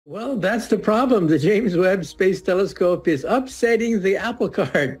Well, that's the problem. The James Webb Space Telescope is upsetting the apple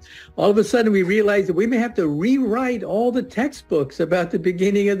cart. All of a sudden, we realize that we may have to rewrite all the textbooks about the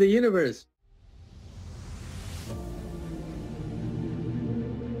beginning of the universe.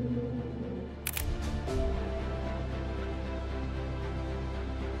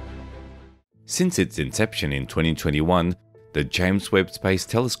 Since its inception in 2021, the James Webb Space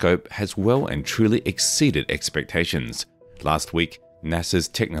Telescope has well and truly exceeded expectations. Last week, NASA's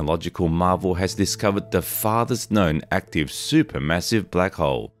technological marvel has discovered the farthest known active supermassive black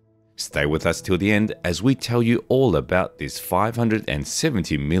hole. Stay with us till the end as we tell you all about this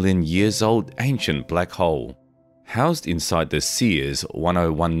 570 million years old ancient black hole. Housed inside the Sears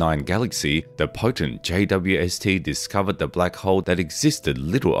 1019 galaxy, the potent JWST discovered the black hole that existed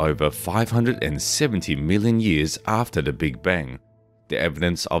little over 570 million years after the Big Bang. The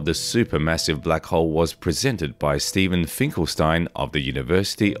evidence of the supermassive black hole was presented by Stephen Finkelstein of the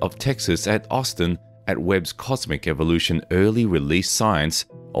University of Texas at Austin at Webb's Cosmic Evolution Early Release Science,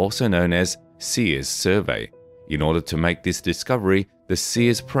 also known as Sears Survey. In order to make this discovery, the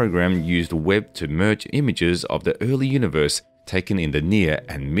Sears program used Webb to merge images of the early universe taken in the near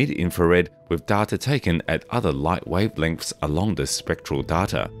and mid-infrared with data taken at other light wavelengths along the spectral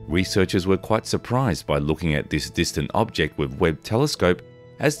data. Researchers were quite surprised by looking at this distant object with Webb telescope,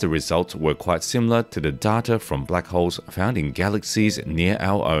 as the results were quite similar to the data from black holes found in galaxies near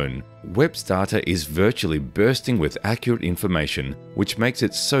our own. Webb's data is virtually bursting with accurate information, which makes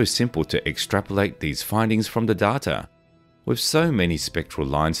it so simple to extrapolate these findings from the data. With so many spectral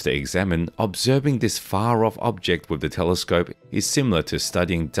lines to examine, observing this far-off object with the telescope is similar to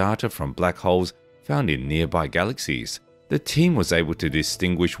studying data from black holes found in nearby galaxies. The team was able to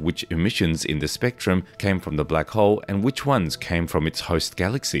distinguish which emissions in the spectrum came from the black hole and which ones came from its host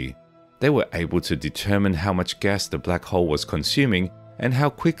galaxy. They were able to determine how much gas the black hole was consuming and how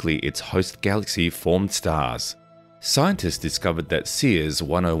quickly its host galaxy formed stars. Scientists discovered that Sears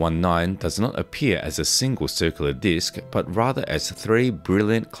 1019 does not appear as a single circular disk, but rather as three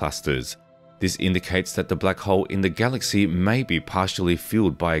brilliant clusters. This indicates that the black hole in the galaxy may be partially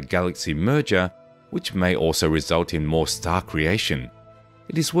fueled by a galaxy merger, which may also result in more star creation.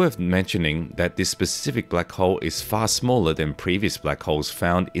 It is worth mentioning that this specific black hole is far smaller than previous black holes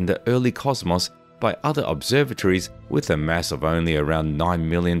found in the early cosmos by other observatories with a mass of only around 9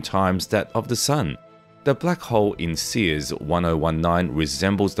 million times that of the Sun. The black hole in Sears 1019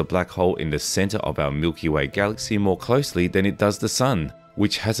 resembles the black hole in the center of our Milky Way galaxy more closely than it does the Sun,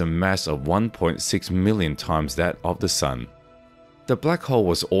 which has a mass of 1.6 million times that of the Sun. The black hole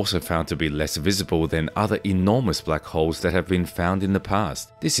was also found to be less visible than other enormous black holes that have been found in the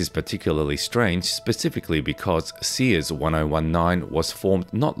past. This is particularly strange, specifically because Sears 1019 was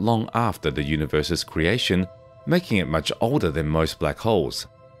formed not long after the universe's creation, making it much older than most black holes.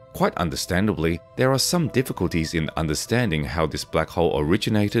 Quite understandably, there are some difficulties in understanding how this black hole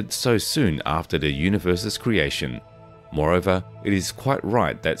originated so soon after the universe's creation. Moreover, it is quite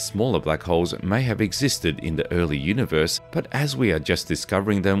right that smaller black holes may have existed in the early universe, but as we are just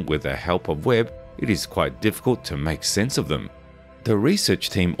discovering them with the help of Webb, it is quite difficult to make sense of them. The research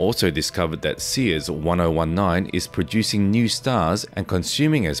team also discovered that Sears 1019 is producing new stars and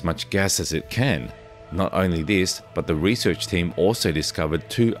consuming as much gas as it can. Not only this, but the research team also discovered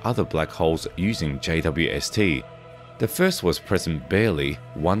two other black holes using JWST. The first was present barely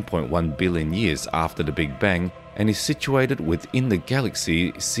 1.1 billion years after the Big Bang and is situated within the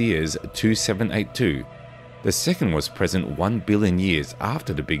galaxy Sears 2782. The second was present 1 billion years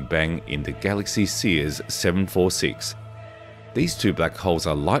after the Big Bang in the galaxy Sears 746. These two black holes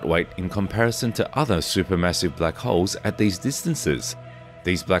are lightweight in comparison to other supermassive black holes at these distances.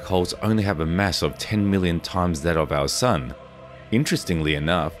 These black holes only have a mass of 10 million times that of our Sun. Interestingly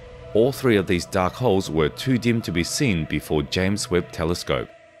enough, all three of these dark holes were too dim to be seen before James Webb Telescope.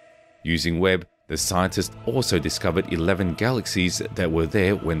 Using Webb, the scientists also discovered 11 galaxies that were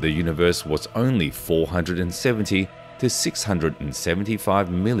there when the universe was only 470 to 675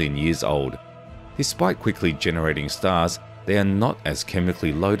 million years old. Despite quickly generating stars, they are not as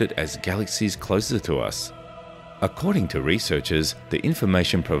chemically loaded as galaxies closer to us. According to researchers, the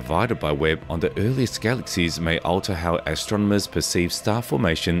information provided by Webb on the earliest galaxies may alter how astronomers perceive star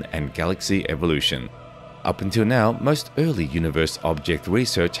formation and galaxy evolution. Up until now, most early universe object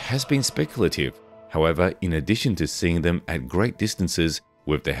research has been speculative. However, in addition to seeing them at great distances,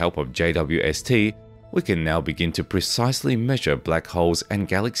 with the help of JWST, we can now begin to precisely measure black holes and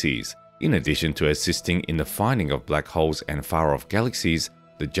galaxies. In addition to assisting in the finding of black holes and far-off galaxies,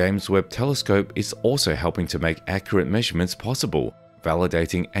 the James Webb Telescope is also helping to make accurate measurements possible,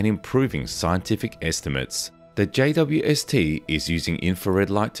 validating and improving scientific estimates. The JWST is using infrared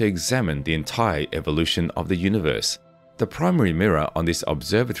light to examine the entire evolution of the universe. The primary mirror on this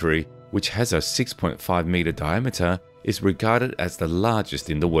observatory, which has a 6.5-meter diameter, is regarded as the largest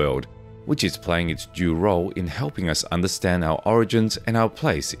in the world, which is playing its due role in helping us understand our origins and our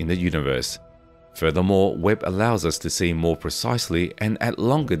place in the universe. Furthermore, Webb allows us to see more precisely and at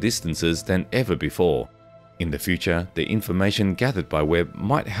longer distances than ever before. In the future, the information gathered by Webb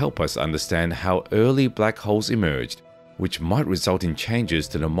might help us understand how early black holes emerged, which might result in changes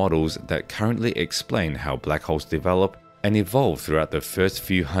to the models that currently explain how black holes develop and evolve throughout the first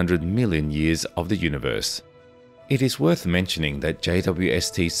few 100 million years of the universe. It is worth mentioning that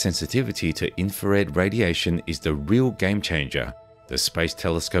JWST's sensitivity to infrared radiation is the real game changer. The Space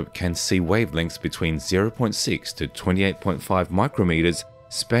Telescope can see wavelengths between 0.6 to 28.5 micrometers,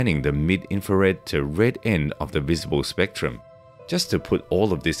 spanning the mid-infrared to red end of the visible spectrum. Just to put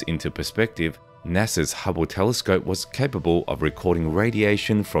all of this into perspective, NASA's Hubble telescope was capable of recording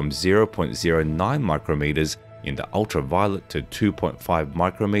radiation from 0.09 micrometers in the ultraviolet to 2.5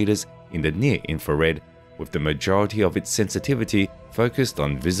 micrometers in the near-infrared, with the majority of its sensitivity focused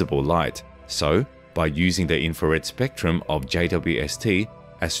on visible light. So, by using the infrared spectrum of JWST,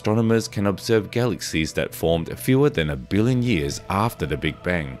 astronomers can observe galaxies that formed fewer than 1 billion years after the Big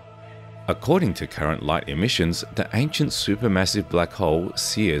Bang. According to current light emissions, the ancient supermassive black hole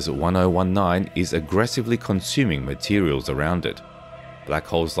Sears 1019 is aggressively consuming materials around it. Black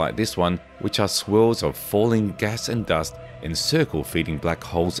holes like this one, which are swirls of falling gas and dust, encircle feeding black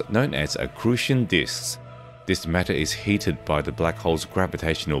holes known as accretion disks. This matter is heated by the black hole's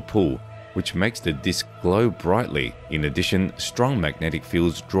gravitational pull, which makes the disk glow brightly. In addition, strong magnetic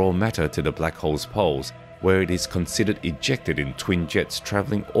fields draw matter to the black hole's poles, where it is considered ejected in twin jets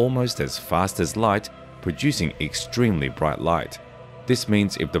traveling almost as fast as light, producing extremely bright light. This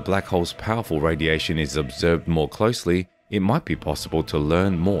means if the black hole's powerful radiation is observed more closely, it might be possible to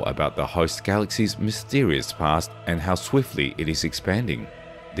learn more about the host galaxy's mysterious past and how swiftly it is expanding.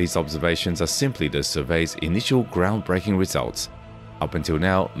 These observations are simply the survey's initial groundbreaking results. Up until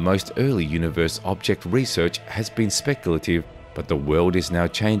now, most early universe object research has been speculative, but the world is now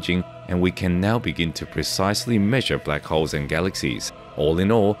changing and we can now begin to precisely measure black holes and galaxies. All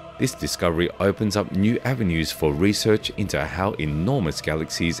in all, this discovery opens up new avenues for research into how enormous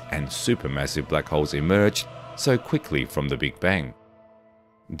galaxies and supermassive black holes emerged so quickly from the Big Bang.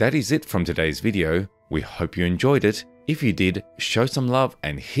 That is it from today's video. We hope you enjoyed it. If you did, show some love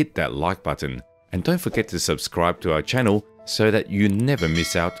and hit that like button. And don't forget to subscribe to our channel so that you never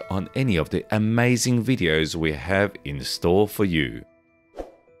miss out on any of the amazing videos we have in store for you.